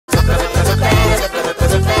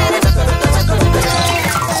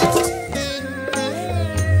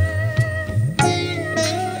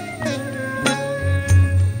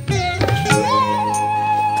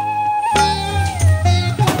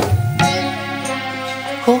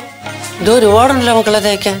ഇത് ഒരുപാടുണ്ടല്ലോ മക്കളെ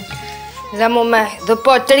തേക്കാൻ. ഇല്ല മുമ്മ, ഇതിപ്പോ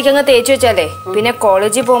ഒറ്റടിക്കങ്ങ് തേച്ചു വെച്ചാലേ പിന്നെ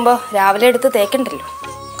കോളേജിൽ പോകുമ്പോ രാവിലെ എടുത്ത് തേക്കണ്ടല്ലോ.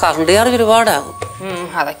 Current charge ഒരുപാടാകും.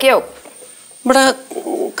 അതൊക്കെയാവും. ഇവിടെ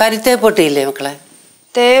കരിത്തേപ്പൊട്ടിയില്ലേ മക്കളെ?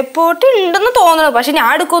 തേപ്പോട്ടി ഉണ്ടെന്ന് തോന്നണു, പക്ഷെ ഞാൻ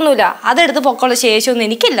എടുക്കൊന്നുമില്ല. അതെടുത്ത് പൊക്കമുള്ള ശേഷമൊന്നും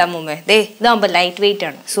എനിക്കില്ല മുമ്മേ. ദേ ഇതാകുമ്പോ ലൈറ്റ് വെയിറ്റ്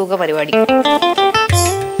ആണ്, സുഖ പരിപാടി.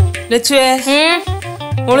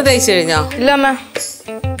 മോള് തേച്ചു കഴിഞ്ഞോ? ഇല്ല അമ്മ.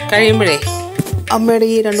 കഴിയുമ്പോഴേ അമ്മയുടെ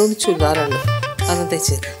ഈ 2-3 ചുരിദാറുണ്ട്, അതൊന്നും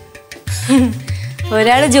തേച്ച്.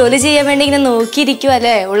 ഒരാള് ജോലി ചെയ്യാൻ വേണ്ടി ഇങ്ങനെ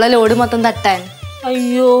നോക്കിയിരിക്കുവല്ലേ ഉള്ള ലോഡ് മൊത്തം തട്ടാൻ.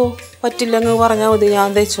 അയ്യോ പറ്റില്ലെന്ന് പറഞ്ഞാൽ മതി, ഞാൻ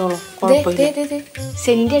തേച്ചോളാം.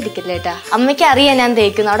 സെന്റി അടിക്കല്ലേട്ടാ, അമ്മയ്ക്ക് അറിയാം ഞാൻ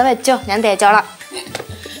തേക്കുന്നു. അവിടെ വെച്ചോ, ഞാൻ തേച്ചോളാം.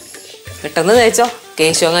 പെട്ടെന്ന് തേച്ചോ.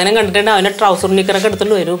 കേശു അങ്ങനെ കണ്ടിട്ടുണ്ട്, അവന്റെ ട്രൗസർ നിക്കറൊക്കെ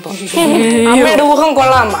എടുത്തോണ്ട് വരും. ഇപ്പൊ അമ്മയുടെ ഊഹം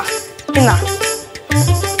കൊള്ളാം അമ്മ.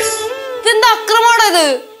 ഇതെന്താ അക്രമമാണോ ഇത്?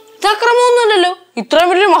 ഇത് അക്രമമൊന്നുമല്ലല്ലോ. ഇത്രയും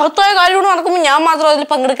വലിയ മഹത്തായ കാര്യങ്ങൾ നടക്കുമ്പോ ഞാൻ മാത്രം അതിൽ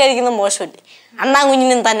പങ്കെടുക്കാതിരിക്കുന്ന മോശമല്ലേ? അണ്ണാ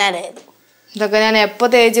കുഞ്ഞിനും തന്നാലായത്. ഇതൊക്കെ ഞാൻ എപ്പോ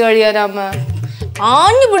തേച്ച് കഴിയാനാ അമ്മ?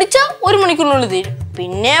 ആഞ്ഞു പിടിച്ചാ 1 മണിക്കൂറിനുള്ളിൽ തീരും.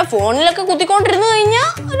 പിന്നെ ഫോണിലൊക്കെ കുത്തിക്കൊണ്ടിരുന്നു കഴിഞ്ഞാ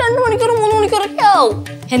 2 മണിക്കൂർ 3 മണിക്കൂറൊക്കെ ആവും.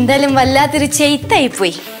 എന്തായാലും വല്ലാത്തൊരു ചെയ്ത്തായി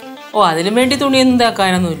പോയി. ഓ അതിനും വേണ്ടി തുണിയൊന്നും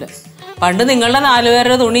തേക്കാനൊന്നുമില്ല. പണ്ട് നിങ്ങളുടെ 4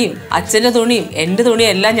 പേരുടെ തുണിയും അച്ഛന്റെ തുണിയും എന്റെ തുണിയും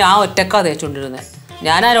എല്ലാം ഞാൻ ഒറ്റക്കാ തേച്ചോണ്ടിരുന്നത്.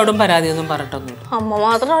 ഞാൻ ആരോടും പരാതിയൊന്നും പറഞ്ഞിട്ടൊന്നുമില്ല. അമ്മ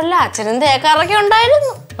മാത്രമല്ല അച്ഛനും തേക്കാറൊക്കെ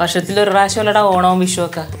ഉണ്ടായിരുന്നു. വർഷത്തിൽ 1 പ്രാവശ്യമല്ലടാ ഓണവും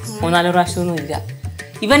വിഷുവൊക്കെ, 3-4 പ്രാവശ്യമൊന്നും ഇല്ല.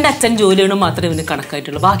 ഇവന്റെ അച്ഛൻ ജോലിയാണ് മാത്രമേ ഇവന്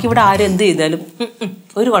കണക്കായിട്ടുള്ളൂ. ബാക്കി ഇവിടെ ആരും എന്ത് ചെയ്താലും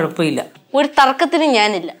ഒരു കുഴപ്പമില്ല. ഒരു തർക്കത്തിന്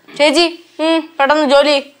ഞാനില്ല. ചേച്ചി പെട്ടെന്ന്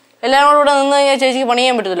ജോലി, എല്ലാവരും കൂടെ നിന്ന് കഴിഞ്ഞാൽ ചേച്ചിക്ക് പണി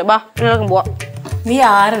ചെയ്യാൻ പറ്റത്തില്ല. ബാ എല്ലാവർക്കും പോവാം. നീ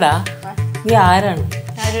ആരടാ? നീ ആരാണ്?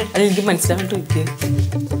 അതെനിക്ക് മനസ്സിലായിട്ട് വയ്ക്കുക.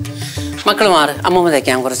 മക്കള് മാറ്, അമ്മൂമ്മ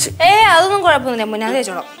തേക്കാൻ കുറച്ച്. അതൊന്നും കുഴപ്പമൊന്നുമില്ല അമ്മ, ഞാൻ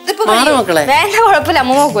തേച്ചോളാം. മാറ് മക്കളെ. വേണ്ട കുഴപ്പമില്ല,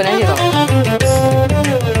 അമ്മ നോക്കൂ, ഞാൻ ചെയ്തോളാം.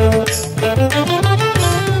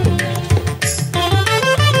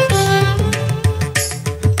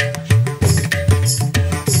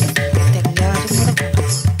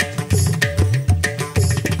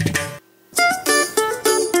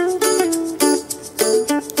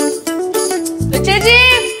 ചേച്ചി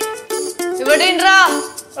ഇവിടെ ഉണ്ടോ?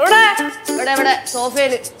 ഇവിടെ ഇവിടെ ഇവിടെ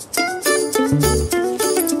സോഫയില്.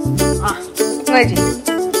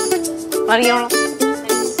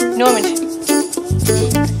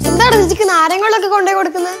 എന്താണ് ചേച്ചിക്ക് നാരങ്ങളൊക്കെ കൊണ്ടേ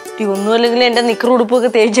കൊടുക്കുന്നത്? ഒന്നുമല്ലെങ്കിൽ എന്റെ നിക്കർ ഉടുപ്പൊക്കെ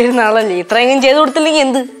തേച്ചിരുന്ന ആളല്ലേ, ഇത്രയെങ്കിലും ചെയ്ത് കൊടുത്തില്ലെങ്കിൽ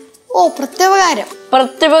എന്ത്? ഓ പ്രത്യുപകാരം.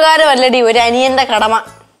 പ്രത്യുപകാരമല്ലടി, ഒരു അനിയന്റെ കടമ.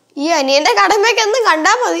 ഈ അനിയന്റെ കടമയൊക്കെ എന്തും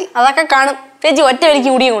കണ്ടാ മതി. അതൊക്കെ കാണും. ചേച്ചി ഒറ്റ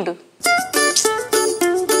വലിക്ക് കൂടിയും കൊണ്ട്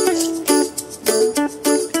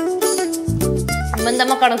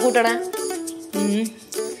അമ്മന്തമ്മ കണക്കൂട്ടണേ.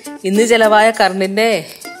 ഇന്ന് ചെലവായ കറണ്ടിന്റെ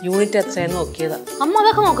യൂണിറ്റ് എത്രയെന്ന് നോക്കിയതാ. അമ്മ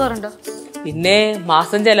അതൊക്കെ നോക്കാറുണ്ടോ? പിന്നെ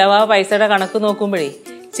മാസം ചെലവായ പൈസയുടെ കണക്ക് നോക്കുമ്പോഴേ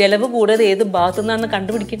ചെലവ് കൂടാതെ ഏത് ഭാഗത്തുനിന്നാന്ന്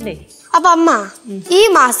കണ്ടുപിടിക്കണ്ടേ. അപ്പൊ അമ്മ ഈ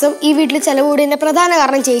മാസം ഈ വീട്ടിൽ ചെലവ് കൂടിയതിന്റെ പ്രധാന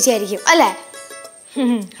കാരണം ചേച്ചിയായിരിക്കും അല്ലേ?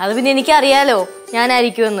 അത് പിന്നെ എനിക്കറിയാലോ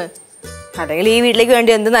ഞാനായിരിക്കുമെന്ന്. അല്ലെങ്കിൽ ഈ വീട്ടിലേക്ക്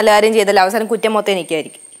വേണ്ടി എന്ത് നല്ല കാര്യം ചെയ്താലും അവസാനം കുറ്റം മൊത്തം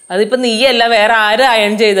എനിക്കായിരിക്കും. അതിപ്പോ നീയല്ല, വേറെ ആര്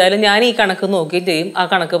അയൺ ചെയ്താലും ഞാൻ ഈ കണക്ക് നോക്കുകയും ചെയ്യും, ആ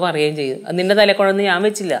കണക്ക് പറയുകയും ചെയ്യും. അത് നിന്റെ തലക്കൊണ്ടൊന്നും ഞാൻ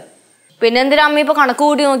വെച്ചില്ല. പിന്നെ എന്തിനാ അമ്മ ഇപ്പൊ കണക്ക്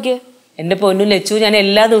കൂട്ടി നോക്കിയേ? എന്റെ പൊന്നു ലച്ചു, ഞാൻ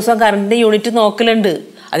എല്ലാ ദിവസവും കറണ്ടിന്റെ യൂണിറ്റ് നോക്കലുണ്ട്.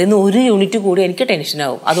 അതിന്ന് 1 യൂണിറ്റ് കൂടി എനിക്ക്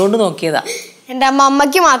ടെൻഷനാവും, അതുകൊണ്ട് നോക്കിയതാ. എന്റെ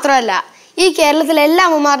അമ്മയ്ക്ക് മാത്രമല്ല ഈ കേരളത്തിലെ എല്ലാ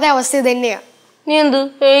അമ്മമാരുടെ അവസ്ഥ തന്നെയാ. നീ എന്ത്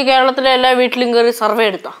ഈ കേരളത്തിലെ എല്ലാ വീട്ടിലും കയറി സർവേ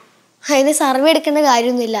എടുത്താ? അതിന് സർവേ എടുക്കേണ്ട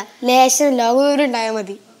കാര്യമൊന്നുമില്ല, ലേശം ലോകവിവരം ഉണ്ടായാൽ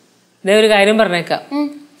മതി. ഇതേ ഒരു കാര്യം പറഞ്ഞേക്കാം,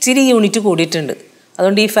 ഇച്ചിരി യൂണിറ്റ് കൂടിയിട്ടുണ്ട്.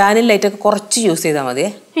 അതുകൊണ്ട് ഈ ഫാനും ലൈറ്റൊക്കെ കുറച്ച് യൂസ് ചെയ്താൽ മതിയേ.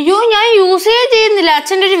 അയ്യോ ഞാൻ യൂസ് ചെയ്യുന്നില്ല,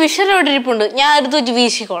 അച്ഛൻ്റെ ഒരു വിഷയം ഇവിടെ ഇരിപ്പുണ്ട്, ഞാൻ എടുത്ത് വെച്ച്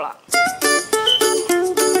വീശിക്കോളാം.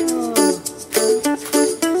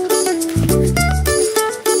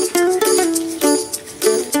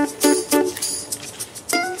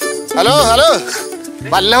 ഹലോ ഹലോ,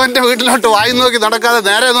 വല്ലവന്റെ വീട്ടിലോട്ട് വായി നോക്കി നടക്കാതെ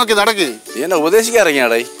നേരെ നോക്കി നടക്കി. എന്നെ ഉപദേശിക്കാൻ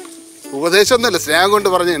ഇറങ്ങിയാടേ? ഉപദേശമൊന്നുമല്ല, സ്നേഹം കൊണ്ട്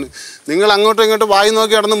പറഞ്ഞാണ്. നിങ്ങൾ അങ്ങോട്ടും ഇങ്ങോട്ടും വായി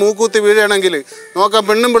നോക്കി നടന്ന് മൂക്കൂത്തി വീഴുകയാണെങ്കിൽ നോക്കാൻ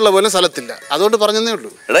പെണ്ണും പിള്ള പോലും സ്ഥലത്തില്ല, അതുകൊണ്ട് പറഞ്ഞതേ ഉള്ളൂ.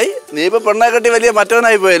 എടേ നീ ഇപ്പൊ പെണ്ണെ കെട്ടി വലിയ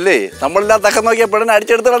മറ്റവനായി പോയല്ലേ? നമ്മളെല്ലാം തക്ക നോക്കിയ പെണ്ണിനെ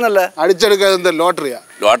അടിച്ചെടുത്തിടന്നല്ലേ? അടിച്ചെടുക്കാതെ എന്താ ലോട്ടറിയാ?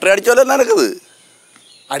 ലോട്ടറി അടിച്ചോല്ലോ നടക്കത്.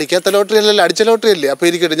 അടിക്കാത്ത ലോട്ടറി അല്ലല്ലോ, അടിച്ച ലോട്ടറി അല്ലേ? അപ്പൊ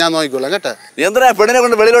ഇരിക്കട്ടെ, ഞാൻ നോക്കിക്കോളാം കേട്ടാ. നീ എന്തിനാ പെണ്ണിനെ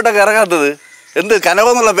കൊണ്ട് വെളിയിലോട്ടൊക്കെ ഇറങ്ങാത്തത്? എന്ത്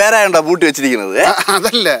കനകമെന്നുള്ള പേരായോണ്ടാ പൂട്ടി വെച്ചിരിക്കുന്നത്?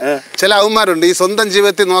 അതല്ല, ചില അവന്മാരുണ്ട് ഈ സ്വന്തം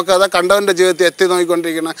ജീവിതത്തിൽ നോക്കാതെ കണ്ടവന്റെ ജീവിതത്തിൽ എത്തി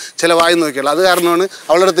നോക്കിക്കൊണ്ടിരിക്കുന്ന ചില വായി നോക്കിയുള്ള. അത് കാരണമാണ്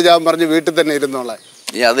അവളുടെ അടുത്ത് ഞാൻ പറഞ്ഞ് വീട്ടിൽ തന്നെ ഇരുന്നോളാം.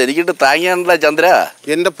 നീ അത് എനിക്കിട്ട് താങ്ങിയാണല്ലോ ചന്ദ്ര.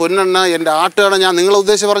 എന്റെ പൊന്നെണ്ണ, എന്റെ ആട്ടുകാണ, ഞാൻ നിങ്ങളെ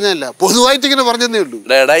ഉദ്ദേശിച്ച് പറഞ്ഞല്ല, പൊതുവായിട്ട് ഇങ്ങനെ പറഞ്ഞതേ ഉള്ളൂ.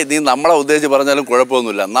 ഡേടാ, നീ നമ്മളെ ഉദ്ദേശിച്ച് പറഞ്ഞാലും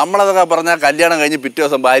കുഴപ്പമൊന്നുമില്ല. നമ്മളതൊക്കെ പറഞ്ഞാൽ കല്യാണം കഴിഞ്ഞ് പിറ്റേ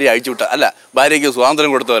ദിവസം ഭാര്യ അയച്ചുവിട്ട അല്ല, ഭാര്യയ്ക്ക്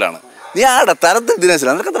സ്വാതന്ത്ര്യം കൊടുത്തവരാണ്. നീ ആടെ തലത്തിൽ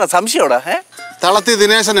ദിനേശനാ? നിനക്ക് എത്ര സംശയോടാ? തളത്തി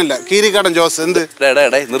ദിനേശനല്ല, കീരിക്കാടൻ ജോസ്. എന്ത്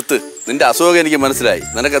ഡേ നിർത്ത്. നിന്റെ അസുഖം എനിക്ക് മനസ്സിലായി.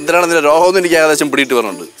 നിനക്ക് എന്തിനാണ് നിന്റെ രോഗമെന്ന് എനിക്ക് ഏകദേശം പിടിയിട്ട്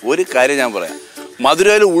പറഞ്ഞിട്ടുണ്ട്. ഒരു കാര്യം ഞാൻ പറയാം,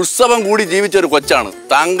 മധുരയിൽ ഉത്സവം കൂടി ജീവിച്ച ഒരു കൊച്ചാണ്,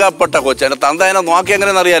 തങ്കപ്പെട്ട കൊച്ച്. എന്റെ തന്ത എന്നെ നോക്കി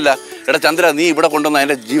എങ്ങനെയെന്ന് അറിയാല്ല. എടാ ചന്ദ്ര, നീ ഇവിടെ കൊണ്ടുവന്ന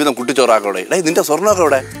അതിന്റെ ജീവിതം കുട്ടിച്ചോറാക്കവിടെ. എടേ നിന്റെ സ്വർണ്ണമൊക്കെ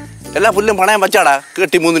ഇവിടെ എല്ലാ പുല്ലും പണയം വച്ചാടാ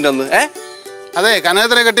കെട്ടി 3-ന്റെ അന്ന്. അതെ,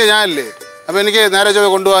 കനകത്തിനെ കെട്ടിയ ഞാനല്ലേ. അപ്പൊ എനിക്ക് നേരെ ചൊവ്വ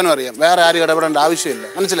കൊണ്ടുപോകാനും അറിയാം. വേറെ ആരും ഇടപെടേണ്ട ആവശ്യമില്ല.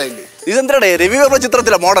 മനസ്സിലായില്ലേ? ഇതെന്തരടേ രവിവർമ്മ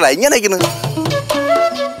ചിത്രത്തിലെ മോഡലാ ഇങ്ങനെ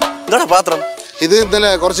എന്താടാ പാത്രം? ഇത് ഇന്നലെ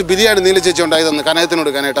കുറച്ച് ബിരിയാണി നീല ചേച്ചി ഉണ്ടാക്കി തന്നു കനകത്തിന്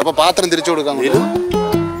കൊടുക്കാനായിട്ട്. അപ്പൊ പാത്രം തിരിച്ചു കൊടുക്കാൻ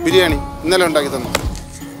ബിരിയാണി ഇന്നലെ ഉണ്ടാക്കി തന്നു.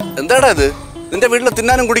 എന്താടാ ഇത്? നിന്റെ വീട്ടിൽ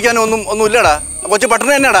തിന്നാനും കുടിക്കാനും ഒന്നും ഇല്ലടാ. കൊച്ചു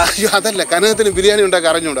പട്ടണം തന്നെയാടാ. അയ്യോ അതല്ല, കനകത്തിന് ബിരിയാണി ഉണ്ടാക്കി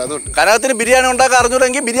അറിഞ്ഞൂടാ. അതുകൊണ്ട് കനകത്തിന് ബിരിയാണി ഉണ്ടാക്കാൻ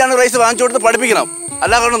അറിഞ്ഞൂടെങ്കിൽ ബിരിയാണി റൈസ് വാങ്ങിച്ചു കൊടുത്ത് പഠിപ്പിക്കണം.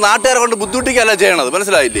 അല്ലാതെ നാട്ടുകാരെ കൊണ്ട് ബുദ്ധിമുട്ടിക്കല്ല ചെയ്യണത്.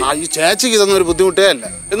 മനസ്സിലായില്ലേ? ഈ ചേച്ചിക്ക് ഇതൊന്നും ഒരു ബുദ്ധിമുട്ടേ അല്ല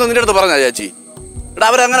എന്ന് നിന്റെ അടുത്ത് പറഞ്ഞാ ചേച്ചി? എടാ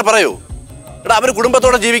അവരങ്ങനെ പറയൂ? എടാ അവർ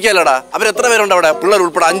കുടുംബത്തോടെ ജീവിക്കാല്ലടാ. അവരെത്ര പേരുണ്ട് അവിടെ? പിള്ളേർ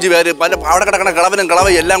ഉൾപ്പെടെ 5 പേര്. പല അവിടെ കിടക്കണ കളവനും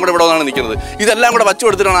കളവയും എല്ലാം കൂടെ ഇവിടെ വന്നാണ് നിൽക്കുന്നത്. ഇതെല്ലാം കൂടെ വച്ചു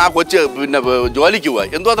കൊടുത്തിട്ടാണ് ആ കൊച്ച് പിന്നെ ജോലിക്ക് പോവാ.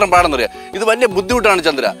 എന്തുമാത്രം പാടെന്നറിയാം. ഇത് വലിയ ബുദ്ധിമുട്ടാണ്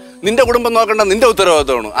ചന്ദ്ര. നിന്റെ കുടുംബം നോക്കേണ്ട നിന്റെ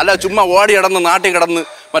ഉത്തരവാദിത്തമാണ്. അല്ല ചുമ്മാ ഓടി കിടന്ന് നാട്ടിൽ കിടന്ന്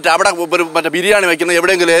അവിടെ മറ്റേ ബിരിയാണി വെക്കുന്നത്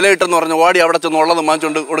എവിടെയെങ്കിലും ഇലയിട്ടെന്ന് പറഞ്ഞ് ഓടി അവിടെ ചെന്ന് ഉള്ളത്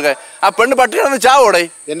വാങ്ങിച്ചുകൊണ്ട് കൊടുക്കാൻ. ആ പെണ്ണ് പട്ടി കിടന്ന് ചാവോടെ.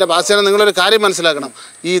 എന്റെ ഭാഷയാണ്. നിങ്ങളൊരു കാര്യം മനസ്സിലാക്കണം.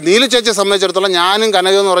 ഈ നീലു ചേച്ചിയെ സംബന്ധിച്ചിടത്തോളം ഞാനും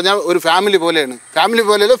കനകം എന്ന് പറഞ്ഞാൽ ഒരു ഫാമിലി പോലെയാണ്. ഫാമിലി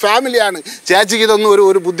പോലെ ഫാമിലിയാണ്. ചേച്ചിക്ക് ഇതൊന്നും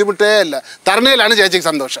ഒരു ബുദ്ധിമുട്ടേ അല്ല. തരണയിലാണ് ചേച്ചിക്ക്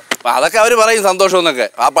സന്തോഷം. അതൊക്കെ അവർ പറയും സന്തോഷം എന്നൊക്കെ.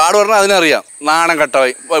 ആ പാട് പറഞ്ഞാൽ അതിനറിയാം. നാണം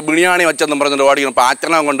കെട്ടവයි ബിരിയാണി വെച്ചെന്നും പറഞ്ഞിട്ട് ഓടിക്കണം.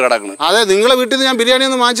 പാച്ചനം കൊണ്ട് കിടക്കണം. അതെ, നിങ്ങളെ വീട്ടിൽ നിന്ന് ഞാൻ ബിരിയാണി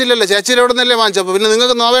ഒന്നും വാങ്ങിച്ചില്ലല്ലോ. ചേച്ചിയുടെ അവിടെ നിന്നല്ലേ വാങ്ങിച്ചപ്പോ പിന്നെ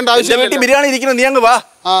നിങ്ങൾക്ക് നോവേണ്ട ആവശ്യം. വീട്ടിൽ ബിരിയാണി ഇരിക്കണം. നീ അങ്ങ് വാ.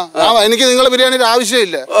 എനിക്ക് നിങ്ങളെ ബിരിയാണിയുടെ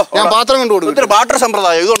ആവശ്യമില്ല. ഞാൻ പാത്രം കൊണ്ട് കൊടുക്കും. ബാട്ടർ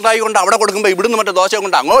സമ്പ്രദായം ഇത് ഉണ്ടായിക്കൊണ്ട് അവിടെ കൊടുക്കുമ്പോ ഇവിടുന്ന് മറ്റേ ദോശ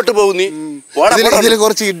കൊണ്ട് അങ്ങോട്ട് പോകും. നീ ഇതിൽ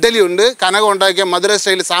കുറച്ച് ഇഡ്ഡലി ഉണ്ട്, കനകം ഉണ്ടാക്കിയ മധുര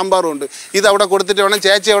സ്റ്റൈൽ സാമ്പാറും ഉണ്ട്. ഇത് അവിടെ കൊടുത്തിട്ട് വേണം.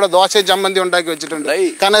 ചേച്ചി അവിടെ ദോശയും ചമ്മന്തി ഉണ്ടാക്കി വെച്ചിട്ടുണ്ട്.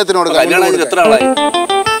 കനകത്തിനോട് എത്ര ആളായി?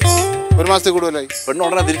 1 മാസത്തിൽ കൂടുതലായി. പെണ്ണ്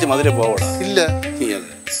ഉടനെ തിരിച്ച് മധുര പോവടാ. ഇല്ല.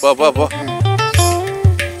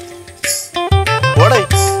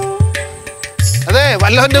 അതെ,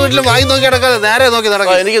 വല്ലവന്റെ വീട്ടിലും വായി നോക്കി നടക്കാതെ നേരെ നോക്കി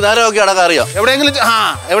നടക്കാം. എനിക്ക് നേരെ നോക്കി നടക്കാൻ അറിയാം. എവിടെയെങ്കിലും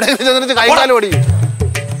ചെന്നിട്ട് കൈകാലം ഓടി.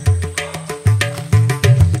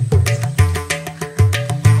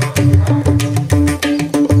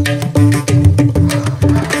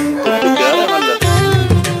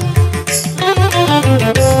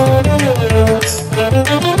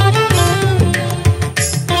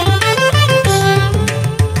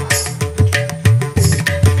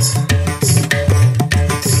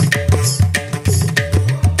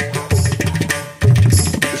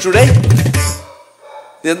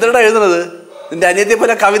 എന്തിനാ എഴുതുന്നത്? നിന്റെ അനിയത്തെ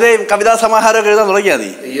പോലെ കവിതയും കവിതാ സമാഹാരമൊക്കെ എഴുതാൻ തുടങ്ങിയാ നീ?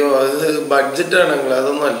 അയ്യോ, അത് ബഡ്ജറ്റാണ്.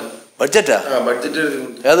 അതൊന്നുമല്ല. ബഡ്ജറ്റാ?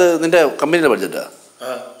 അത് നിന്റെ കമ്പനിയുടെ ബഡ്ജറ്റാ?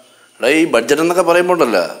 എടാ ഈ ബഡ്ജറ്റ് എന്നൊക്കെ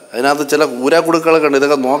പറയുമ്പോണ്ടല്ല അതിനകത്ത് ചില ഊരാക്കുടുക്കളൊക്കെ ഉണ്ട്.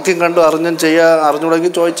 ഇതൊക്കെ നോക്കിയും കണ്ടും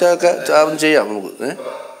അറിഞ്ഞുകൂടെങ്കിൽ ചോദിച്ചൊക്കെ ചെയ്യാം നമുക്ക്.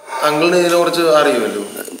 അങ്കിളിന് ഇതിനെ കുറിച്ച് അറിയുമല്ലോ.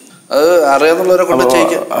 അത് അറിയാന്നുള്ളവരെ കൊണ്ട്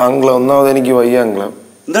ചെയ്യിക്കാം. അങ്കിള് ഒന്നാമത് എനിക്ക് വയ്യ. അങ്കിള്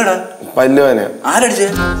എന്താടാ? പല്ലുവനെ. ആരടിച്ചേ?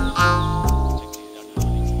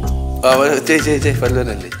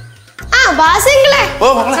 പല്ലുവനല്ലേ?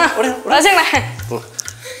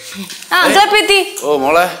 ഓ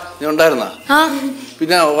മോളെ, നീ ഉണ്ടായിരുന്ന?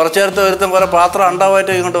 പിന്നെ കുറച്ചു നേരത്തെ ഒരുത്തം കുറെ പാത്രം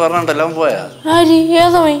ഉണ്ടാവായിട്ട് ഇങ്ങോട്ട് പറഞ്ഞിട്ടല്ലോ പോയാ?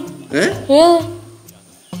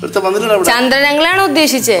 ചന്ദ്രനങ്ങളാണ്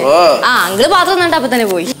ഉദ്ദേശിച്ചത്. അങ്കിള് പാത്രം അപ്പൊ തന്നെ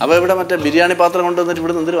പോയി. അപ്പൊ ഇവിടെ മറ്റേ ബിരിയാണി പാത്രം കൊണ്ടുവന്നിട്ട്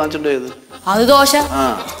ഇവിടെ നിന്ന് വാങ്ങിച്ചോണ്ടത് അത് ദോശ.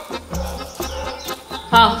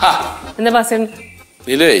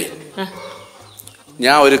 നിലേ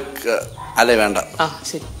ഞാൻ ഒരു അല്ലേ വേണ്ട.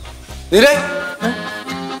 നിലേ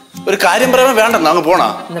ഒരു കാര്യം പറയുമ്പോ വേണ്ടെന്ന് അങ്ങ് പോണാ?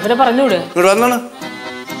 പറഞ്ഞൂടെ ഇവിടെ വന്നാണ്.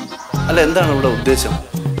 അല്ല എന്താണ് ഇവിടെ ഉദ്ദേശം?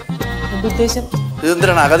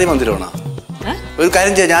 ഇതെന്തിനാണ്? അഗതി മന്ദിരമാണോ? ഒരു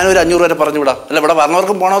കാര്യം ചെയ്യാം, ഞാനൊരു 500 വരെ പറഞ്ഞു വിടാം. അല്ല ഇവിടെ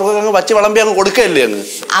വന്നവർക്കും പോണവർക്കും അങ്ങ് വച്ച് വിളമ്പി അങ്ങ് കൊടുക്കല്ലേ അങ്ങ്.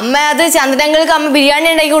 അമ്മ അത് ചന്ദ്രങ്ങൾക്ക് അമ്മ ബിരിയാണി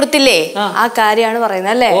ഉണ്ടാക്കി കൊടുത്തില്ലേ? ആ കാര്യമാണ്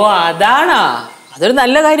പറയുന്നത് അല്ലേ? ഓ അതാണാ. അതൊരു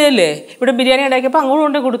നല്ല കാര്യമല്ലേ. ഇവിടെ ബിരിയാണി ഉണ്ടാക്കിയപ്പോ അങ്ങോട്ട്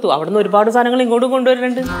കൊണ്ടേ കൊടുത്തു. അവിടുന്ന് ഒരുപാട് സാധനങ്ങൾ ഇങ്ങോട്ടും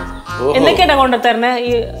കൊണ്ടുവരുന്നുണ്ട്. എന്തൊക്കെയാ കൊണ്ടുത്തരണേ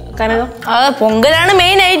ഈ കനകം? പൊങ്കലാണ്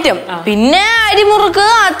മെയിൻ ഐറ്റം. പിന്നെ അരിമുറുക്ക്,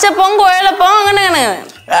 അച്ചപ്പം, കോയലപ്പം, അങ്ങനെ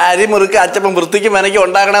അരിമുറുക്ക് അച്ചപ്പം വൃത്തിക്ക് മെനക്ക്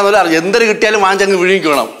ഉണ്ടാക്കണമെന്ന് അറിയാം. എന്തൊരു കിട്ടിയാലും വാങ്ങിച്ചങ്ങ്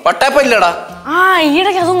വിഴുങ്ങിക്കണം. പട്ടയപ്പം ഇല്ലടാ.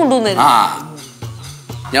 ഈയിടയ്ക്ക് അതും കൊണ്ടുവന്നു.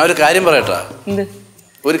 ഞാൻ ഒരു കാര്യം പറയട്ടാ.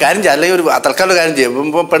 ഒരു കാര്യം ചെയ്യാം, അല്ലെങ്കിൽ ഒരു തൽക്കാലം കാര്യം ചെയ്യാം.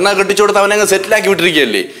 ഇപ്പം പെണ്ണ കെട്ടിച്ചു കൊടുത്ത് അവനെ സെറ്റിലാക്കി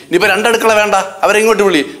വിട്ടിരിക്കുകയല്ലേ. ഇനിയിപ്പോ 2 അടുക്കള വേണ്ട, അവരെ ഇങ്ങോട്ട്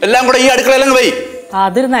വിളി. എല്ലാം കൂടെ ഈ അടുക്കളയിലങ്ങ് പോയി.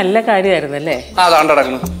 അതൊരു നല്ല കാര്യമായിരുന്നല്ലേ. അതാണ്ട്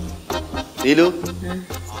നടക്കണം. നീലു,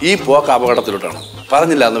 ഈ പോക്ക് അപകടത്തിലോട്ടാണ്.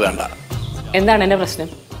 പറഞ്ഞില്ല എന്ന് വേണ്ട. എന്താണ് എന്റെ പ്രശ്നം?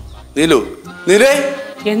 നീലു, നീലേ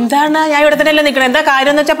എന്താണ്? ഞാൻ ഇവിടെ തന്നെ നിൽക്കണം. എന്താ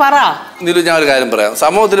കാര്യം എന്ന് വെച്ചാ പറ. നീലു, ഞാൻ ഒരു കാര്യം പറയാം.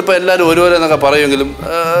 സമൂഹത്തിൽ ഇപ്പൊ എല്ലാവരും ഓരോന്നൊക്കെ പറയുമെങ്കിലും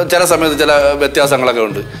ചില സമയത്ത് ചില വ്യത്യാസങ്ങളൊക്കെ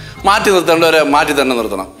ഉണ്ട്. മാറ്റി നിർത്തേണ്ടവരെ മാറ്റി തന്നെ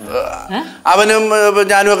നിർത്തണം. അവനും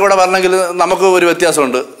ഞാനും ഒക്കെ ഇവിടെ വരണമെങ്കിൽ നമുക്ക് ഒരു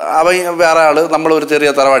വ്യത്യാസമുണ്ട്. അവൻ വേറെ ആള്, നമ്മളൊരു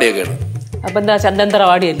ചെറിയ തറവാടിയൊക്കെയാണ്. അപ്പൊ എന്താ ചന്ദൻ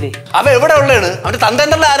തറവാടിയല്ലേ? അവ എവിടെ ഉള്ളതാണ്? അവന്റെ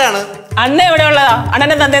തന്തേന്നുള്ള ആരാണ്? അണ്ണ എവിടെ ഉള്ളതാ?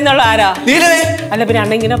 അണ്ണന്റെ തന്തേന്നുള്ള ആരാ? നീലേ അല്ല പിന്നെ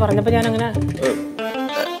അണ്ണ ഇങ്ങനെ പറഞ്ഞപ്പോ ഞാൻ അങ്ങനെ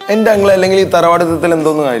എന്റെ അങ്കിള് അല്ലെങ്കിൽ ഈ തറവാടിത്തത്തിൽ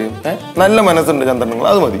എന്തോന്ന് കാര്യം? നല്ല മനസ്സുണ്ട് ചന്ദ്രനങ്ങൾ,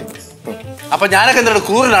 അത് മതി. അപ്പൊ ഞാനൊക്കെ എന്താണ്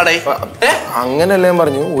ക്രൂരനാടേ? അങ്ങനെയല്ല ഞാൻ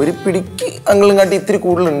പറഞ്ഞു, ഒരു പിടിക്ക് അങ്ങളും കാട്ടി ഇത്തിരി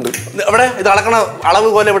കൂടുതലുണ്ട്. എവിടെ ഇത് അളക്കണ അളവ്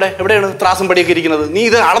പോലെ എവിടെയാണ് ത്രാസും പടിയൊക്കെ ഇരിക്കുന്നത്? നീ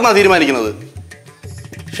ഇത് അളന്നാ തീരുമാനിക്കുന്നത്?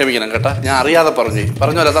 ക്ഷമിക്കണം കേട്ടാ, ഞാൻ അറിയാതെ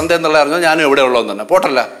പറഞ്ഞല്ലോ. തന്ത എന്നുള്ള അറിഞ്ഞോ, ഞാനും എവിടെ ഉള്ളതെന്ന് തന്നെ.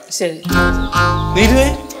 പോട്ടല്ല ശരി. നീരുവേ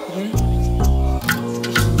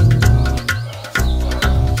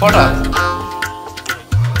പോട്ടാ.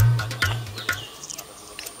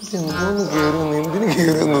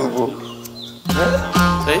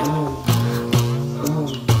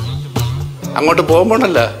 അങ്ങോട്ട്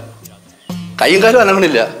പോകുമ്പോണ്ടല്ല കയ്യും കാലും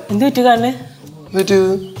അനങ്ങണില്ല. എന്ത് പറ്റി കാണേ?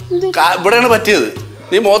 ഇവിടെയാണ് പറ്റിയത്.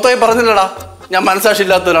 നീ മോത്തായി പറഞ്ഞില്ലടാ ഞാൻ മനസാക്ഷി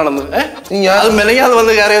ഇല്ലാത്തവനാണെന്ന്. അത് മെനങ്ങാതെ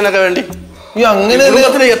വന്ന് കയറിയതിനൊക്കെ വേണ്ടി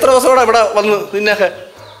കുടുംബത്തിന് എത്ര ദിവസത്തോടെ ഇവിടെ വന്ന് നിന്നെയൊക്കെ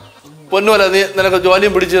പൊന്നുമല്ല നീ നിനക്ക്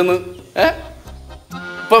ജോലിയും പിടിച്ചു തന്ന്.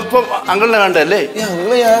 ഇപ്പം അങ്കിളിനെ വേണ്ടല്ലേ?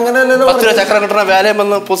 10 രൂപ ചക്രം കിട്ടണ വേലയും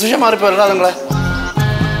വന്ന് പൊസിഷൻ മാറിപ്പോരടാ നിങ്ങളെ.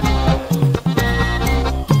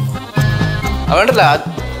 വേണ്ടല്ല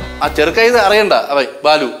ആ ചെറുക്കൈ ഇത് അറിയണ്ട. അവൻ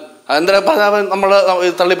ബാലു അതെന്താ അവൻ നമ്മള്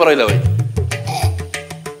തള്ളി പറയില്ല. അവൻ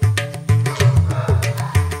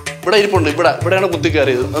ഇവിടെ ഇരിപ്പുണ്ട്. ഇവിടെയാണ്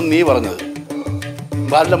കുത്തിക്കയറിയത്. അത് നീ പറഞ്ഞത്.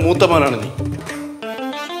 ബാലിന്റെ മൂത്തമോനാണ് നീ.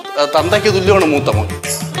 തന്തയ്ക്ക് തുല്യമാണ് മൂത്തമോൻ.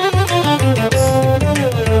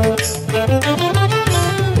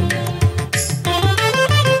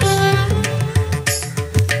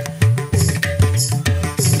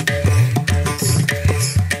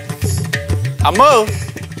 അമ്മോ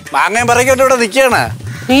മാങ്ങയും പറയ്ക്കോട്ട് ഇവിടെ നിൽക്കുകയാണ്.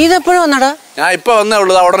 നീ ഇതെപ്പോഴും വന്നടാ? ഞാൻ ഇപ്പൊ വന്നേ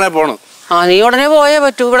ഉള്ളൂ. ഉടനെ പോണു. നീ ഉടനെ പോയേ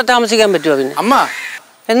പറ്റൂ. ഇവിടെ താമസിക്കാൻ പറ്റുമോ? പിന്നെ അമ്മ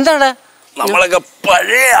എന്താടാ? നമ്മളൊക്കെ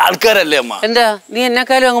പഴയ ആൾക്കാരല്ലേ അമ്മ. എന്താ നീ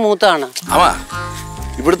എന്നെക്കാളും അങ്ങ് മൂത്താണ്. അമ്മ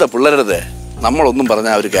ഇവിടുത്തെ പിള്ളേരുടെ നമ്മളൊന്നും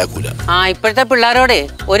പറഞ്ഞാൽ അവര് കേൾക്കൂല. ഇപ്പോഴത്തെ പിള്ളേരോടെ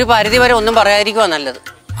ഒരു പരിധി വരെ ഒന്നും പറയാതിരിക്കുവാ നല്ലത്.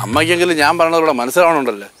 അമ്മയ്ക്കെങ്കിലും ഞാൻ പറഞ്ഞത് ഇവിടെ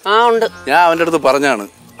മനസ്സിലാവണുണ്ടല്ലോ. ഉണ്ട്. ഞാൻ അവന്റെ അടുത്ത് പറഞ്ഞാണ്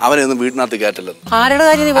അവനെ ഒന്നും വീട്ടിനകത്ത് കയറ്റില്ലെന്ന്. ആരുടെ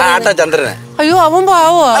കാര്യം? ചന്ദ്രനെ. അയ്യോ അവൻ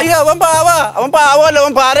പാവോ? അയ്യോ അവൻ പാവല്ല.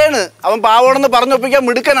 അവൻ പാരയാണ്. അവൻ പാവോണെന്ന് പറഞ്ഞൊപ്പിക്കാൻ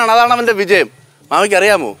മിടുക്കനാണ്. അതാണ് അവന്റെ വിജയം. മാമിക്ക്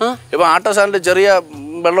അറിയാമോ? ഇപ്പൊ ആട്ടോ സ്റ്റാൻഡിൽ ചെറിയ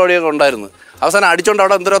വെള്ളമടിയൊക്കെ ഉണ്ടായിരുന്നു. അവസാനം അടിച്ചോണ്ട്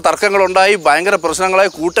അവിടെ എന്തോ തർക്കങ്ങളുണ്ടായി, ഭയങ്കര പ്രശ്നങ്ങളായി,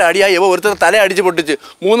 കൂട്ടടിയായി. ഇവ ഒരുത്തരം തല അടിച്ച് പൊട്ടിച്ച്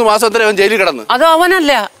 3 മാസം എത്ര അവൻ ജയിലിൽ കിടന്നു. അത്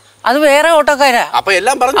അവനല്ല, അത് വേറെ ഓട്ടോക്കാരാ. അപ്പൊ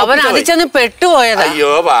എല്ലാം പറഞ്ഞു അവൻ അടിച്ചെന്ന് പെട്ടുപോയതാ. അയ്യോ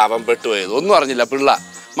പാവം പെട്ടുപോയത്. ഒന്നും അറിഞ്ഞില്ല പിള്ള.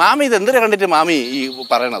 മാമി ഇത് എന്തിനാ കണ്ടിട്ട് മാമി ഈ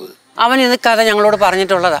പറയണത്? അവൻ ഇത് കഥ ഞങ്ങളോട്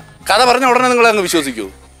പറഞ്ഞിട്ടുള്ളതാ. കഥ പറഞ്ഞ ഉടനെ നിങ്ങൾ അങ്ങ് വിശ്വസിക്കൂ?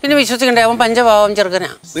 പിന്നെ വിശ്വസിക്കണ്ടേ? അവൻ പഞ്ചപാവം ചെറുക്കനാ.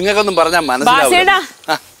 നിങ്ങൾക്കൊന്നും പറഞ്ഞാൽ മനസ്സിലാവില്ല.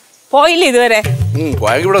 പോയില്ലേ ഇതുവരെ?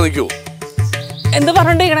 പോയെങ്കിൽ ഇവിടെ നിൽക്കൂ. എന്ത്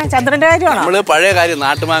പറഞ്ഞോണ്ടിരിക്കണേ? ചന്ദ്രന്റെ കാര്യമാണോ? നമ്മള് പഴയ കാര്യം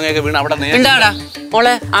നാട്ടുമാങ്ങയൊക്കെ വീണ് അവിടെ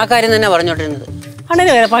മോളെ ആ കാര്യം തന്നെ പറഞ്ഞോണ്ടിരുന്നത്.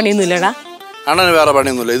 അണ്ണന് വേറെ പണിയൊന്നും ഇല്ലടാ. അണ്ണന് വേറെ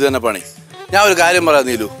പണിയൊന്നുമില്ല. ഇത് തന്നെ പണി. ഞാൻ ഒരു കാര്യം പറയാം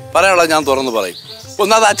നീലു, പറയാനുള്ളത് ഞാൻ തുറന്ന് പറയും.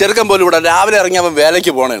 ഒന്നാമത് ആ ചെറുക്കൻ പോലും ഇവിടെ രാവിലെ ഇറങ്ങി അവൻ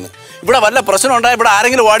വേലയ്ക്ക് പോണേണ്. ഇവിടെ വല്ല പ്രശ്നം ഉണ്ടായി ഇവിടെ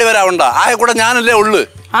ആരെങ്കിലും ഓടി വരാവുണ്ടോ? ആകെ കൂടെ ഞാനല്ലേ ഉള്ളു.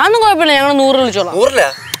 ആന്നും കുഴപ്പമില്ല, ഞങ്ങൾ 100 വിളിച്ചോളാം. 100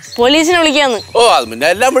 പോലീസിനെ വിളിക്കാന്ന്. അത് പിന്നെ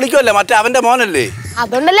എല്ലാം വിളിക്കുമല്ലേ, മറ്റേ അവന്റെ മോനല്ലേ.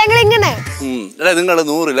 അതുകൊണ്ടല്ലേ ഇങ്ങനെ നിങ്ങൾ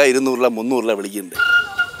 100 200 300 വിളിക്കണ്ടേ?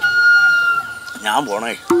 ഞാൻ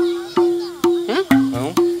പോണേ.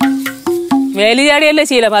 വേലിചാടിയല്ലേ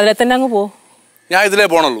ശീലം, അതിലെ തന്നെ അങ്ങ് പോ. ഞാൻ ഇതിലേ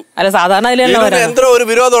പോണുള്ളൂ. അല്ല സാധാരണ എന്തോ ഒരു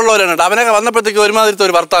വിരോധമുള്ളവരാണ്. അവനൊക്കെ വന്നപ്പോഴത്തേക്ക് ഒരുമാതിരത്തെ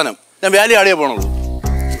ഒരു വർത്താനം. ഞാൻ വേലി ആടിയേ പോണുള്ളൂ.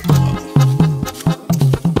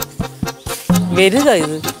 വരിക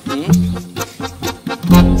ഇത്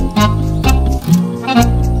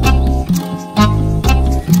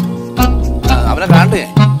അവനെ കാണണ്ടേ?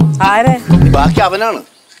 ആരെ? ബാക്കി അവനാണ്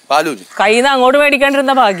പാലൂര്. കയ്യിൽ നിന്ന് അങ്ങോട്ട്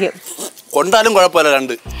മേടിക്കാണ്ടിരുന്ന ഭാഗ്യം. കൊണ്ടാലും കുഴപ്പമില്ല.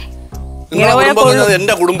 2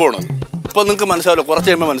 എന്റെ കുടുംബമാണ്. ഇപ്പൊ നിങ്ങക്ക് മനസ്സിലാവില്ല, കുറച്ച്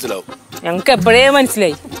കഴിയുമ്പോ മനസ്സിലാവും. ഞങ്ങക്ക് എപ്പോഴേ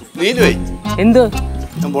മനസ്സിലായി. നീലുവേ എന്തോ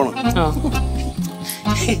ഞാൻ പോണു.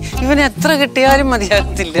 ഇവന് എത്ര കിട്ടിയാലും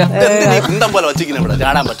മതിയാകത്തില്ല. കുന്തം പോലെ വച്ചിരിക്കുന്ന ഇവിടെ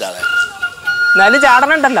ചാടാൻ പറ്റാതെ. എന്നാലും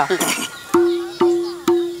ചാടണുണ്ടല്ലോ.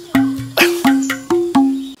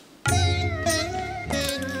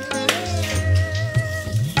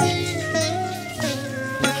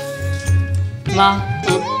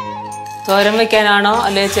 തോരൻ വെക്കാനാണോ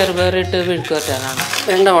അല്ലെ ചെറുപയറിട്ട് വിഴുക്കുവറ്റാനാണോ?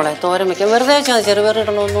 വേണ്ട മോളെ, തോരൻ വെക്കാൻ. വെറുതെ വെച്ചാൽ ചെറുപയർ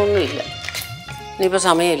ഇടണമെന്നൊന്നുമില്ല. ഇനിയിപ്പോ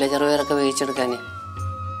സമയമില്ല ചെറുപയറൊക്കെ വേവിച്ചെടുക്കാൻ.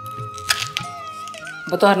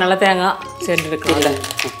 അപ്പൊ തോരനുള്ള തേങ്ങ ചെണ്ടെടുക്കണല്ലേ?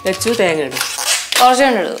 വെച്ചു തേങ്ങ ഇടും.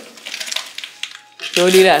 കുറച്ചുകൊണ്ട് ഇടും.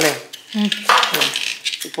 ജോലിയിലാണേ.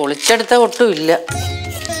 പൊളിച്ചെടുത്ത ഒട്ടുമില്ല.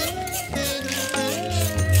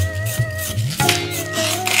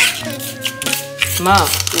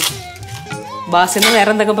 ബാസിന് വേറെ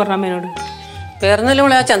എന്തൊക്കെ പറഞ്ഞ അമ്മേനോട്? വേറെന്നല്ല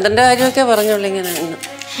മോളെ, ആ ചന്ദ്രന്റെ കാര്യമൊക്കെ പറഞ്ഞോളൂ. ഇങ്ങനെ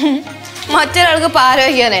മറ്റൊരാൾക്ക് പാര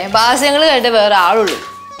വയ്ക്കാനേ ബാസ്യങ്ങൾ കേട്ട് വേറെ ആളുള്ളൂ.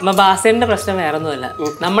 അമ്മ ബാസിന്റെ പ്രശ്നം വേറെ ഒന്നുമല്ല.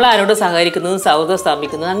 നമ്മൾ ആരോട് സഹകരിക്കുന്നതും സൗഹൃദം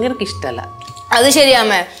സ്ഥാപിക്കുന്നതും അങ്ങനെ ഇഷ്ടമല്ല. അത്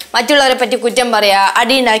ശരിയാമ്മേ. മറ്റുള്ളവരെ പറ്റി കുറ്റം പറയാ,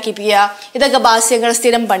 അടി ഉണ്ടാക്കിപ്പിക്കുക, ഇതൊക്കെ ബാസ്യങ്ങൾ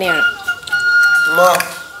സ്ഥിരം പണിയാണ്.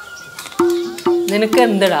 നിനക്ക്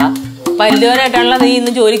എന്തടാ പല്ലുവനായിട്ടാണല്ലോ നീ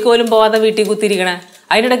ഇന്ന് ജോലിക്ക് പോലും പോവാതെ വീട്ടിൽ കുത്തിരിക്കണേ?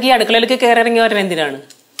 അതിനിടയ്ക്ക് ഈ അടുക്കളയിലേക്ക് കയറി ഇറങ്ങി വരണ എന്തിനാണ്?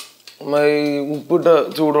 അമ്മ ഈ ഉപ്പിട്ട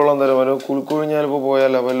ചൂടുവെള്ളം തരാമോ? കുളിക്കുഴിഞ്ഞാലിപ്പോ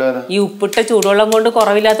പോയാലോ വല്ലാന? ഈ ഉപ്പിട്ട ചൂടുവെള്ളം കൊണ്ട്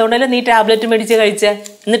കുറവില്ലാത്തോണ്ടല്ലേ നീ ടാബ്ലറ്റ് മേടിച്ച് കഴിച്ച,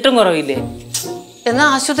 എന്നിട്ടും കുറവില്ലേ? എന്നാ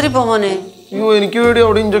ആശുപത്രി പോമോനെ. അയ്യോ എനിക്ക് പേടി,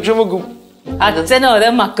 അവിടെ ഇഞ്ചക്ഷൻ വെക്കും. അച്ഛനോ അതെ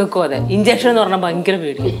മക്കൾക്കോ അതെ ഇഞ്ചക്ഷൻ എന്ന് പറഞ്ഞാൽ ഭയങ്കര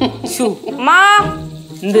പേടി.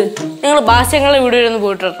 എന്ത് നിങ്ങൾ ബാസ്യങ്ങളുടെ വീഡിയോ ഒന്ന്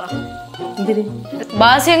പോയിട്ടാ? എന്തിന്?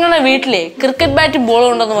 ബാസ്യങ്ങളുടെ വീട്ടിലെ ക്രിക്കറ്റ് ബാറ്റും ബോളും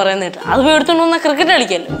ഉണ്ടെന്ന് പറയുന്നത് അത് പോയി എടുത്തോണ്ട് വന്നാൽ ക്രിക്കറ്റ്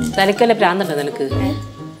കളിക്കല്ലോ. തലക്കല്ലേ പ്രാന്തണ്ടോ നിനക്ക്?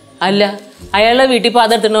 അല്ല അയാളുടെ വീട്ടിൽ ഇപ്പൊ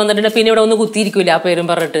അതെടുത്തോണ്ട് വന്നിട്ടുണ്ട്, പിന്നെ ഇവിടെ ഒന്ന് കുത്തിയിരിക്കൂല ആ പേരും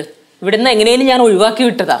പറഞ്ഞിട്ട്. ഇവിടുന്ന് എങ്ങനെയും ഞാൻ ഒഴിവാക്കി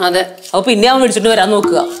വിട്ടതാ. അതെ. അപ്പൊ പിന്നെ അവൻ വിളിച്ചിട്ട് വരാൻ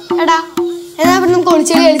നോക്കുക. എടാ എന്നാ പിന്നെ നമുക്ക്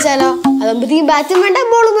ഒളിച്ചേരി കളിച്ചാലോ? അതാകുമ്പോ ബാറ്റും വേണ്ട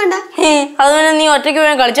ബോളും വേണ്ട. അത് പിന്നെ നീ ഒറ്റയ്ക്ക്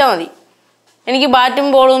വേണം കളിച്ചാൽ മതി. എനിക്ക് ബാറ്റും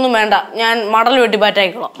ബോളും ഒന്നും വേണ്ട, ഞാൻ മടൽ വെട്ടി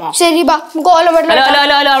ബാറ്റായിക്കോളാം. ശരി ബാ നമുക്ക് ഓല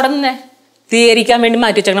ഹലോ അവിടെ നിന്നേ. തീയരിക്കാൻ വേണ്ടി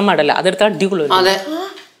മാറ്റി വെച്ചേക്കണം മടല, അതെടുത്ത് അടിപൊളി. അതെ.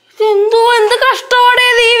 എന്ത് കഷ്ടപ്പാടേ,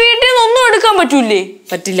 ഈ വീട്ടിൽ നിന്ന് ഒന്നും എടുക്കാൻ പറ്റൂലേ?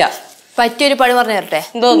 പറ്റില്ല. പറ്റിയൊരു പണി പറഞ്ഞു തരട്ടെ.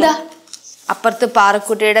 എന്താ? അപ്പുറത്ത്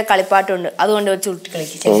പാറക്കുട്ടിയുടെ കളിപ്പാട്ടുണ്ട്, അതുകൊണ്ട് വെച്ച് ഉരുട്ടി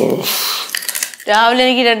കളിക്കും. രാവിലെ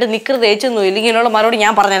എനിക്ക് 2 നിക്കർ തേച്ചൊന്നും ഇല്ലെങ്കിൽ ഇതിനുള്ള മറുപടി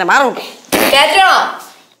ഞാൻ പറഞ്ഞേനെ. മാറും കേട്ടോ?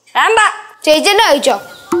 വേണ്ട ചേച്ചിന്റെ കഴിച്ചോ?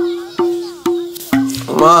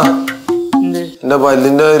 എന്റെ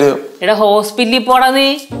പല്ലിന്റെ കാര്യം. എടാ ഹോസ്പിറ്റലിൽ പോടാ നീ.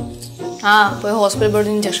 പോയി ഹോസ്പിറ്റലിൽ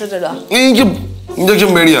പോയിട്ട് ഇഞ്ചക്ഷൻ ഇടാ. എനിക്ക് ഇഞ്ചക്ഷൻ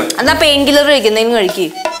പേടിയാ. എന്നാ പെയിൻ കില്ലർ കഴിക്കുന്നതിന് കഴിക്ക്.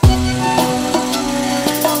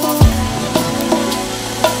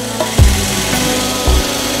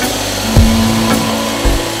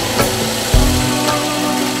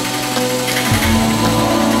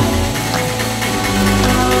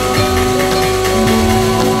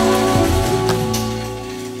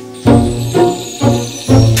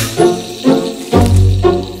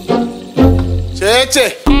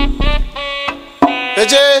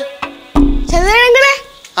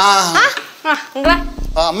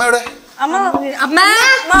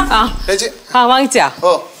 വാങ്ങിച്ചാ?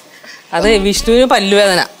 അത് വിഷ്ണുവിന്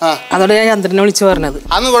പല്ലുവേദന, അതോടെ ഞാൻ ചന്ദ്രനെ വിളിച്ചു പറഞ്ഞത്.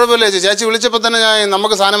 അന്ന് കുഴപ്പമില്ല ചേച്ചി വിളിച്ചപ്പോ തന്നെ ഞാൻ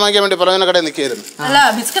നമുക്ക് സാധനം വാങ്ങിക്കാൻ വേണ്ടി പറഞ്ഞ കടയിൽ നിൽക്കായിരുന്നു.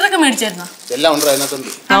 ബിസ്ക്കറ്റൊക്കെ മേടിച്ചായിരുന്നു. എല്ലാം ഉണ്ട് അതിനകത്തുണ്ട്.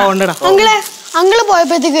 അങ്കിള്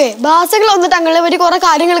പോയപ്പോഴത്തേക്ക് ബാസകൾ വന്നിട്ട് അങ്ങളെ പറ്റി കുറെ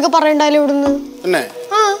കാര്യങ്ങളൊക്കെ പറയണ്ടാലും ഇവിടുന്ന്. പിന്നെ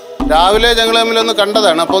രാവിലെ ഞങ്ങൾ തമ്മിലൊന്ന്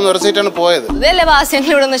കണ്ടതാണ്, അപ്പൊ ഒന്ന് ഉറച്ചിട്ടാണ് പോയത്. ഇതല്ലേ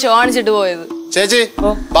ബാസ്യങ്ങൾ ഇവിടെ ഷോ കാണിച്ചിട്ട് പോയത്. ചേച്ചി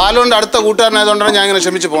ബാലുവിന്റെ അടുത്ത കൂട്ടുകാരനായതുകൊണ്ടാണ് ഞാൻ ഇങ്ങനെ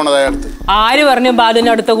ക്ഷമിച്ചു പോണത്. അയാൾക്ക് ആര് പറഞ്ഞു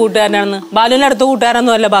ബാലുവിന്റെ അടുത്ത കൂട്ടുകാരനാണെന്ന്? ബാലുവിന്റെ അടുത്ത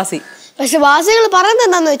കൂട്ടുകാരൊന്നും അല്ല ബാസി. പക്ഷെ ബാസകൾ പറയുന്നത്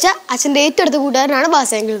എന്താന്ന് വെച്ചാ അച്ഛന്റെ ഏറ്റവും അടുത്ത കൂട്ടുകാരനാണ്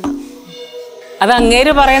ബാസങ്ങൾ. അത്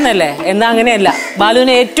അങ്ങേര് പറയുന്നല്ലേ, എന്നാ അങ്ങനെയല്ല.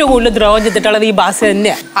 ബാലുവിനെ ഏറ്റവും കൂടുതൽ ദ്രോഹം ചെയ്തിട്ടുള്ളത് ഈ ബാസ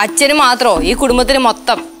തന്നെയാ. അച്ഛന് മാത്രോ? ഈ കുടുംബത്തിന്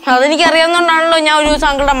മൊത്തം. അതെനിക്ക് അറിയാവുന്നതുകൊണ്ടാണല്ലോ ഞാൻ ഒരു ദിവസം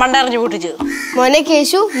അങ്കിളുടെ മണ്ടറിഞ്ഞു പൊട്ടിച്ചത്. മോനെ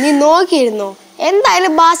കേശു, നീ നോക്കിയിരുന്നോ?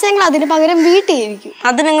 എന്തായാലും ബാസങ്ങൾ അതിന് പകരം വീട്ടിലിരിക്കും.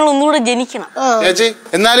 അത് നിങ്ങൾ ഒന്നുകൂടെ ജനിക്കണം. ചേച്ചി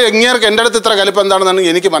എന്നാലും എങ്ങേർക്ക് എന്റെ അടുത്ത് ഇത്ര കലിപ്പ് എന്താണെന്നാണ്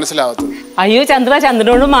എനിക്ക് മനസ്സിലാവാത്തത്. അയ്യോ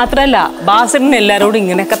ചന്ദ്രനോട് മാത്രല്ല ബാസറിന് എല്ലാരോടും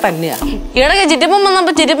ഇങ്ങനെയൊക്കെ തന്നെയാ. ഇടയ്ക്ക് ചിറ്റപ്പൻ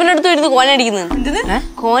വന്നപ്പോ ചിറ്റപ്പന്റെ അടുത്ത് വരുന്നത്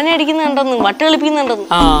കോനടിക്കുന്നത് കണ്ടെന്ന്, വട്ട് കളിപ്പിക്കുന്നുണ്ടെന്ന്.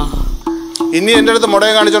 ഇനി എന്റെ അടുത്ത്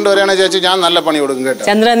മുടയെ കാണിച്ചോണ്ട് വരികയാണെങ്കിൽ ചേച്ചി ഞാൻ നല്ല പണി കൊടുക്കും കേട്ടോ.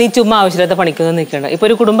 ചന്ദ്ര നീ ചുമ്മാ ആവശ്യമില്ലാത്ത പണിക്കൊന്നും നിൽക്കണ്ട. ഇപ്പൊ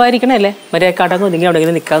ഒരു കുടുംബമായിരിക്കണല്ലേ, മര്യാദക്കാട്ടൊന്നും ഒതുങ്ങി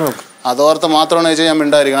എവിടെയെങ്കിലും നിൽക്കാൻ നോക്കും. അതോർത്ത് മാത്രമാണ് ചേച്ചി ഞാൻ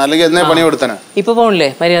മിണ്ടായിരിക്കണം, അല്ലെങ്കിൽ എന്നേ പണി കൊടുത്തനെ. ഇപ്പൊ പോണില്ലേ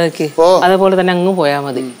മര്യാദക്ക്? അതേപോലെ തന്നെ അങ്ങ് പോയാ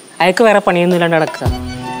മതി. അയക്ക് വേറെ പണിയൊന്നും ഇല്ലാണ്ട് നടക്കുക.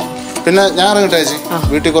 പിന്നെ ഞാൻ ഇറങ്ങട്ടെ ചേച്ചി,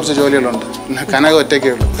 വീട്ടിൽ കുറച്ച് ജോലികളുണ്ട്. പിന്നെ കനക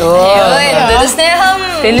ഒറ്റയ്ക്കേ ഉള്ളൂ.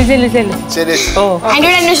 ശരി.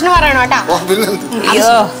 അന്വേഷണം പറയണോ കേട്ടോ?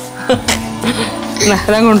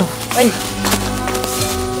 പിന്നെ കൊണ്ടു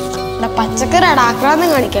പച്ചക്കറി ആക്രാന്തം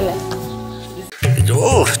കാണിക്കല്ലേ.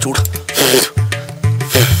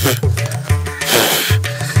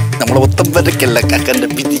 നമ്മളെ മൊത്തം വരക്കല്ല കക്കന്റെ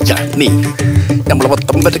ബിരിയാണി. നമ്മളെ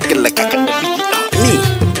മൊത്തം വരക്കല്ല കക്കന്റെ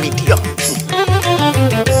ബിരിയാണി.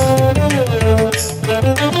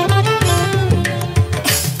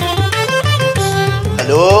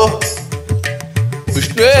 ഹലോ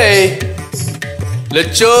വിഷ്ണുവേ,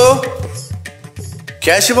 ലച്ചോ,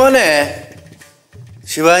 കാശുമോനെ,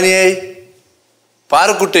 ശിവാനിയെ,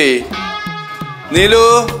 പാറക്കുട്ടി, നീലു,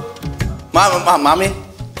 മാമി.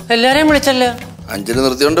 എല്ലാരെയും വിളിച്ചല്ലോ. അഞ്ചിന്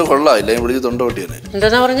നിർത്തിയോണ്ട് കൊള്ളാം, ഇല്ലെങ്കിൽ വിളിച്ച് തൊണ്ട പൊട്ടിയനെ.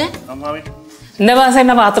 എന്താ പറഞ്ഞേ? എന്റെ ബാസ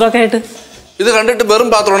എന്നെ പാത്രമൊക്കെ ആയിട്ട് ഇത് കണ്ടിട്ട് വെറും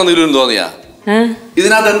പാത്രമാണ് നീലുവിന് തോന്നിയാ?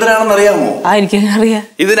 ഇതിനകത്ത് എന്തിനാണെന്ന് അറിയാമോ? എനിക്കറിയാം.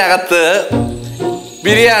 ഇതിനകത്ത്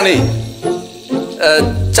ബിരിയാണി,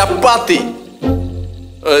 ചപ്പാത്തി,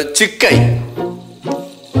 ചിക്കൻ,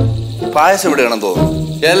 പായസം ഇവിടെയാണെന്ന് തോന്നുന്നു,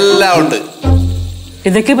 എല്ലാം ഉണ്ട്.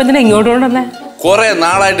 ഇതൊക്കെ ഇപ്പൊ ഇങ്ങോട്ട് കൊണ്ടുവന്നേ? കുറെ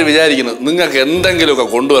നാളായിട്ട് വിചാരിക്കുന്നു നിങ്ങൾക്ക് എന്തെങ്കിലുമൊക്കെ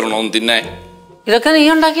കൊണ്ടുവരണമെന്ന് തിന്നാൻ. ഇതൊക്കെ നീ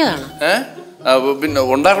ഉണ്ടാക്കിയതാണ്? പിന്നെ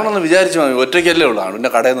ഉണ്ടാക്കണമെന്ന് വിചാരിച്ചു മാമി, ഒറ്റയ്ക്കല്ലേ ഉള്ളൂ, പിന്നെ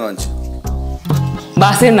കടയിൽ നിന്ന് വാങ്ങിച്ചു.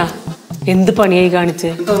 ബാസണ്ണ എന്ത് പണിയായി കാണിച്ച്?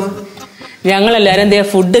 ഞങ്ങളെല്ലാരും എന്താ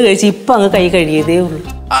ഫുഡ് കഴിച്ച് ഇപ്പൊ അങ്ങ് കൈ കഴിയതേ ഉള്ളൂ.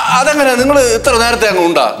 അതെങ്ങനെയാ നിങ്ങൾ ഇത്ര നേരത്തെ അങ്ങ്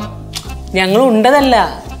ഉണ്ടാ? ഞങ്ങൾ ഉണ്ടതല്ല,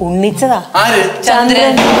 ഉണ്ണിച്ചതാ.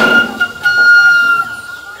 ചന്ദ്രൻ.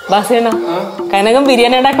 ബാസണ്ണ കനകം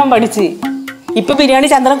ബിരിയാണി ഉണ്ടാക്കാൻ പഠിച്ച് ഇപ്പൊ ബിരിയാണി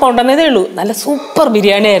ചന്ദ്രൻ കൊണ്ടുവന്നതേ ഉള്ളൂ. നല്ല സൂപ്പർ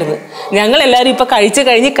ബിരിയാണി ആയിരുന്നു. ഞങ്ങൾ എല്ലാരും ഇപ്പൊ കഴിച്ച്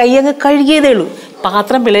കഴിഞ്ഞ് കൈയങ്ങ് കഴുകിയതേ ഉള്ളൂ.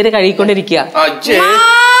 പാത്രം പിള്ളേര് കഴുകിക്കൊണ്ടിരിക്കുക.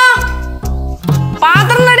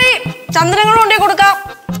 പാത്രം നടി ചന്ദ്രങ്ങൾ കൊണ്ടേ കൊടുക്കാം.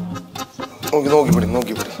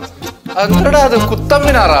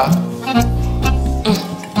 കുത്തമ്മിനാറാ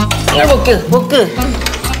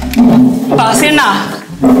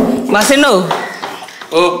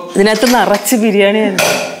ഇതിനകത്ത് നിറച്ച് ബിരിയാണിയായിരുന്നു.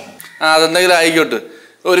 അതെന്തെങ്കിലും ആയിക്കോട്ടെ.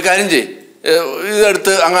 ഒരു കാര്യം ചെയ്യ്,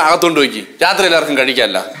 ഇതെടുത്ത് അങ്ങ് അകത്തോണ്ട് വയ്ക്കി. രാത്രി എല്ലാവർക്കും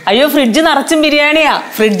കഴിക്കാല്ല. അയ്യോ, ഫ്രിഡ്ജ് നിറച്ചും ബിരിയാണിയാ.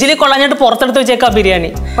 ഫ്രിഡ്ജിൽ കൊള്ളഞ്ഞിട്ട് പുറത്തെടുത്ത് വെച്ചേക്കാ ബിരിയാണി.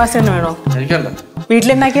 വാസണ്ണ വേണോ? കഴിക്കണ്ട.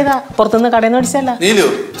 വീട്ടിലുണ്ടാക്കിയതാ, പുറത്തുനിന്ന് കടയിൽ നിന്ന് മേടിച്ചല്ല. നീലോ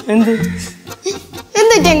എന്ത്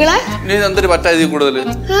നീ എന്തൊരു പറ്റാതി കൂടുതൽ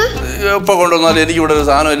എപ്പൊ കൊണ്ടുവന്നാലും എനിക്ക് ഇവിടെ ഒരു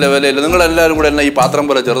സാധനം ഇല്ല, വിലയില്ല. നിങ്ങളെല്ലാരും കൂടെ എന്നെ ഈ പാത്രം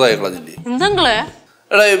പോലെ ചെറുതായി കളഞ്ഞില്ലേ?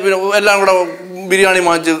 എടാ പിന്നെ എല്ലാം കൂടെ ബിരിയാണി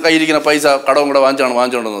വാങ്ങിച്ച് കയ്യിരിക്കുന്ന പൈസ കടവും കൂടെ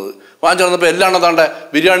വാങ്ങിച്ചോണ്ടുവന്നത്. വാങ്ങിച്ചോണ്ടപ്പോ എല്ലാം താണ്ടെ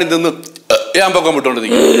ബിരിയാണി തിന്ന് ഞാൻ പൊക്കം വിട്ടോണ്ട്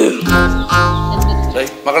നിൽക്കും.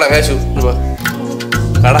 മക്കളെ കേശു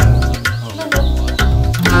കടാ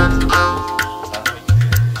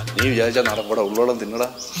നീ വിചാരിച്ചാ നടക്കൂടെ ഉള്ളോളം തിന്നടാ.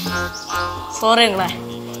 സോറി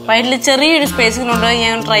വയറ്റില് ചെറിയൊരു സ്പേസിനുണ്ടോ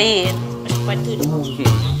ഞാൻ ട്രൈ ചെയ്യാം.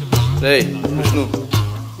 വിഷ്ണു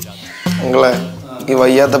നിങ്ങളെ ഈ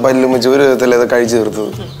വയ്യാത്ത പല്ലും വെച്ച് ഒരു വിധത്തില് ഇത് കഴിച്ചു തീർത്തത്.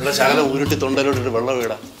 ശകലം ഉരുട്ടി തൊണ്ടയിലോട്ടിട്ട് വെള്ളം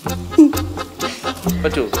വീടാ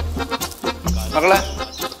പറ്റൂ മക്കളെ?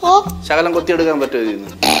 ശകലം കൊത്തിയെടുക്കാൻ പറ്റുമോ?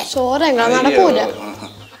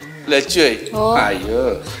 ലച്ചുവായി. അയ്യോ,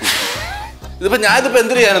 ഇതിപ്പോ ഞാനിതിപ്പോ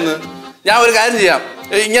എന്ത് ചെയ്യാനെന്ന്? ഞാൻ ഒരു കാര്യം ചെയ്യാം.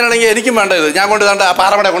 ഇങ്ങനെയാണെങ്കിൽ എനിക്കും വേണ്ട ഇത്. ഞാൻ കൊണ്ട് കണ്ട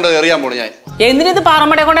പാറമട കൊണ്ട് എറിയാൻ പോണു. ഞാൻ എന്തിനത്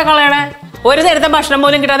പാറമട കൊണ്ടേ കളയണേ? ഒരു നേരത്തെ ഭക്ഷണം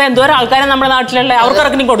പോലും കിട്ടാതെ എന്തോരം ആൾക്കാരെ നമ്മുടെ നാട്ടിലുള്ള അവർക്ക്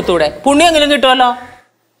ഇറക്കി കൊടുത്തൂടെ? പുണ്യെങ്കിലും കിട്ടുമല്ലോ.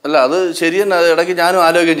 അല്ല, അത് ശരി തന്നെ. അത് ഇടയ്ക്ക് ഞാനും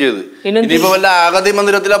ആലോചിക്കുകയും ചെയ്ത്. ഇനിയിപ്പോ വല്ല അഗതി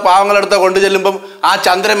മന്ദിരത്തിലെ പാവങ്ങളെടുത്ത കൊണ്ടു ചെല്ലുമ്പം ആ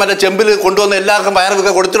ചന്ദ്രൻ മറ്റേ ചെമ്പിൽ കൊണ്ടുവന്ന് എല്ലാവർക്കും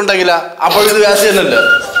വയറൊക്കെ കൊടുത്തിട്ടുണ്ടെങ്കില അപ്പോൾ ഇത് വേസ്റ്റ് തന്നെയല്ലേ?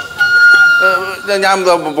 ഞാൻ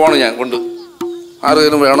പോണം. ഞാൻ കൊണ്ട്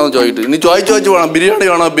ആരെങ്കിലും വേണമെന്ന് ചോദിച്ചിട്ട് ഇനി ചോദിച്ചു വേണം ബിരിയാണി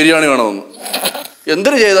വേണമെന്ന്.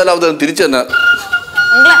 എന്തിനു ചെയ്താലും അത് തിരിച്ചു തന്നെ.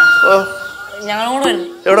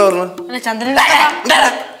 എവിടെ പറഞ്ഞു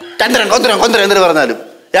ചന്ദ്രൻ കൊന്തരൻ എന്തിനു പറഞ്ഞാലും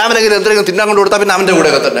രാമനെങ്കിലും എന്തെങ്കിലും തിന്നാൻ കൊണ്ട് കൊടുത്താൽ പിന്നെ അവന്റെ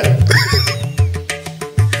കൂടെയൊക്കെ തന്നെ.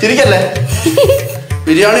 ചിരിക്കല്ലേ?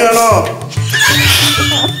 ബിരിയാണി വേണോ?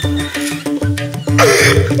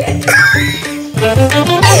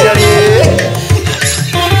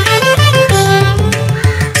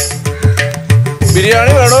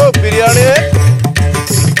 ബിരിയാണി വേണോ? ബിരിയാണിയെ